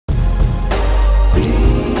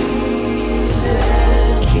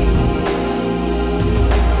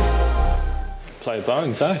play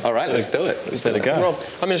Bones, eh? All right, let's do it. Let's better go. Rob,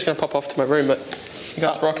 I'm just going to pop off to my room, but you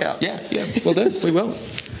guys rock out. Yeah, we'll do. We will.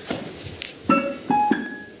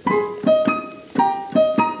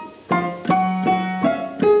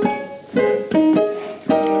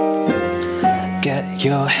 Get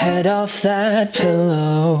your head off that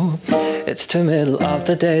pillow. It's the middle of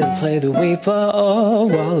the day to play the weeper or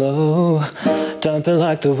wallow. Don't be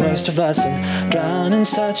like the worst of us and drown in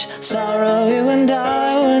such sorrow. You and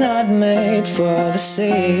I were not made for the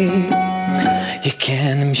sea. You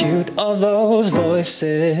can mute all those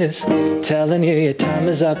voices telling you your time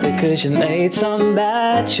is up because you made some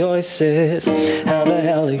bad choices. How the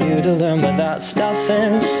hell are you to learn without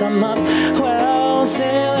stuffing some up? Well,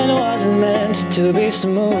 sailing wasn't meant to be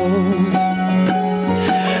smooth.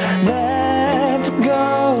 Let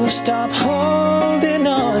go, stop holding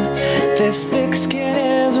on. This thick skin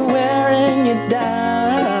is wearing you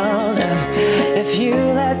down. And if you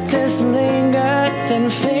let this linger, then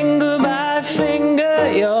finger by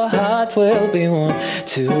finger, your heart will be worn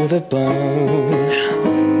to the bone.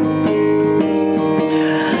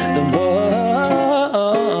 The bone,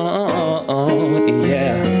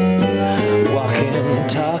 yeah. Walking,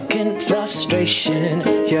 talking, frustration.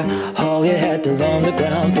 You haul your head along the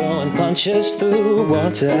ground, throwing punches through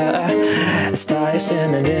water. It's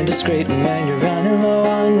tiresome and indiscreet, and when you're running low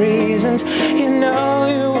on reasons, you know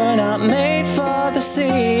you were not made for the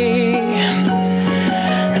sea.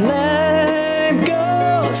 Let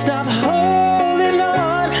go, stop holding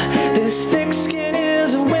on. This thick skin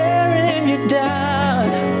is wearing you down.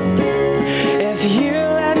 If you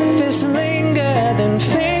let this linger, then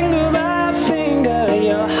finger by finger,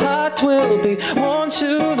 your heart will be worn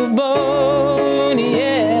to the bone,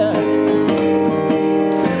 yeah.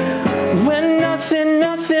 When nothing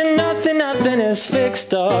is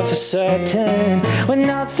fixed or for certain. When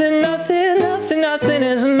nothing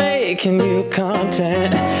is making you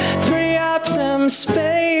content. Free up some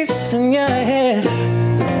space in your head.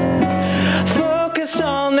 Focus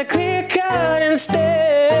on the clear cut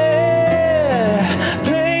instead.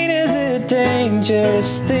 Pain is a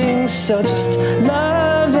dangerous thing, so just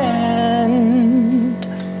love and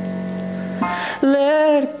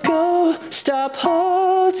let go. Stop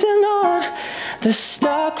holding on. The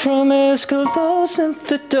stockroom is closing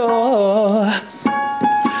the door.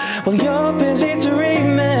 Well, you're busy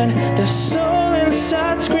dreaming, the soul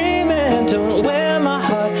inside screaming, don't wear my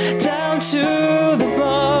heart down to the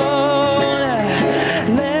bone.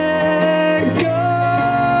 Let go.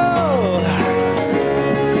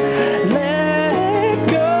 Let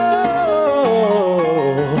go.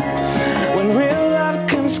 When real life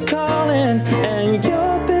comes calling and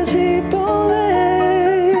you're busy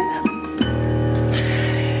bowling,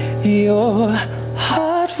 your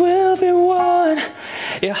heart will be won.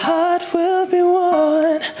 Your heart will be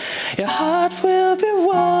won. Your heart will be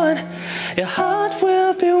won. Your heart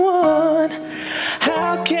will be won.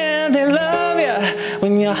 How can they love you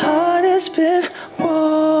when your heart has been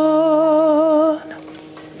won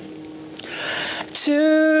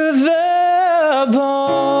to the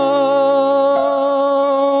bone?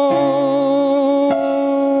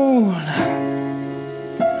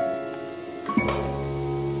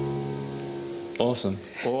 Awesome.